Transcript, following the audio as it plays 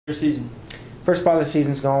Season. First part of the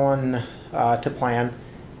season's going to plan.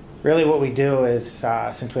 Really, what we do is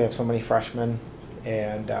since we have so many freshmen,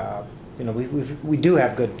 and you know we do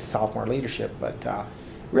have good sophomore leadership, but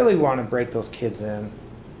really want to break those kids in,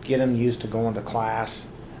 get them used to going to class,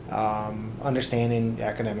 understanding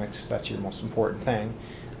academics. That's your most important thing,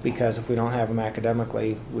 because if we don't have them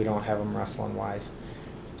academically, we don't have them wrestling wise.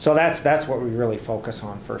 So that's what we really focus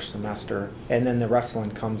on first semester, and then the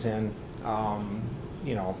wrestling comes in.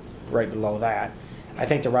 You know, right below that. I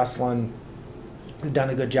think the wrestling, we've done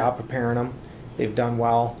a good job preparing them. They've done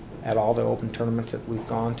well at all the open tournaments that we've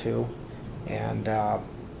gone to, and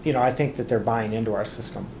you know, I think that they're buying into our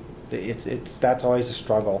system. That's always a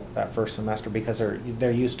struggle that first semester, because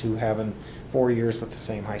they're used to having 4 years with the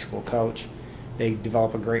same high school coach. They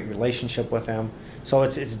develop a great relationship with them, so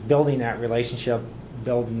it's building that relationship,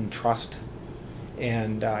 building trust,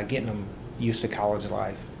 and getting them used to college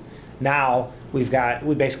life. Now we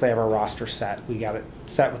basically have our roster set. We got it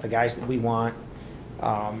set with the guys that we want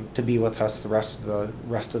to be with us the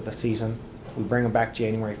rest of the season. We bring them back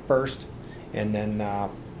January 1st, and then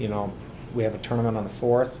you know, we have a tournament on the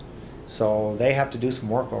 4th. So they have to do some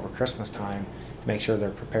work over Christmas time to make sure they're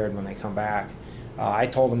prepared when they come back. I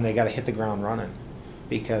told them they got to hit the ground running,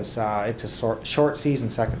 because it's a short season,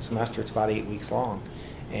 second semester. It's about 8 weeks long.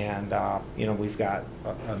 And you know, we've got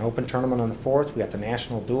an open tournament on the 4th. We got the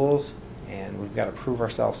national duels, and we've got to prove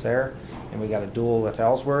ourselves there. And we got a duel with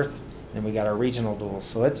Ellsworth, and we got our regional duels.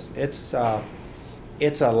 So it's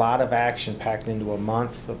a lot of action packed into a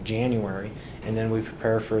month of January, and then we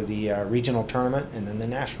prepare for the regional tournament and then the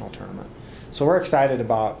national tournament. So we're excited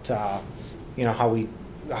about you know, how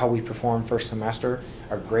we perform first semester.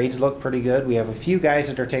 Our grades look pretty good. We have a few guys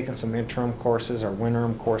that are taking some interim courses or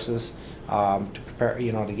winterim courses to prepare,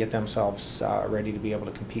 you know, to get themselves ready to be able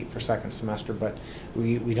to compete for second semester. But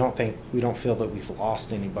we don't feel that we've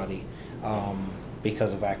lost anybody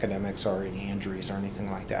because of academics or any injuries or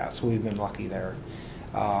anything like that. So we've been lucky there.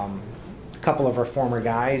 A couple of our former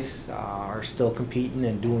guys are still competing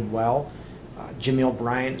and doing well. Jamil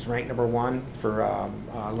Bryant is ranked #1 for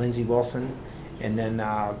Lindsey Wilson. And then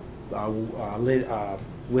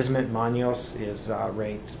Wismit Manos is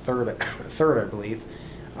ranked third, I believe,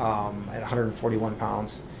 at 141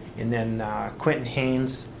 pounds. And then Quentin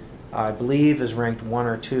Haynes, I believe, is ranked 1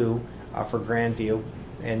 or 2 for Grandview.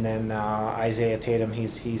 And then Isaiah Tatum,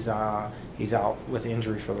 he's out with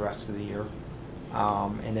injury for the rest of the year.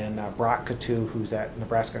 And then Brock Katu, who's at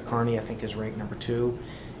Nebraska Kearney, I think is ranked #2.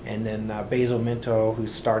 And then Basil Minto,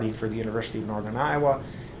 who's starting for the University of Northern Iowa,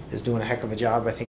 is doing a heck of a job. I think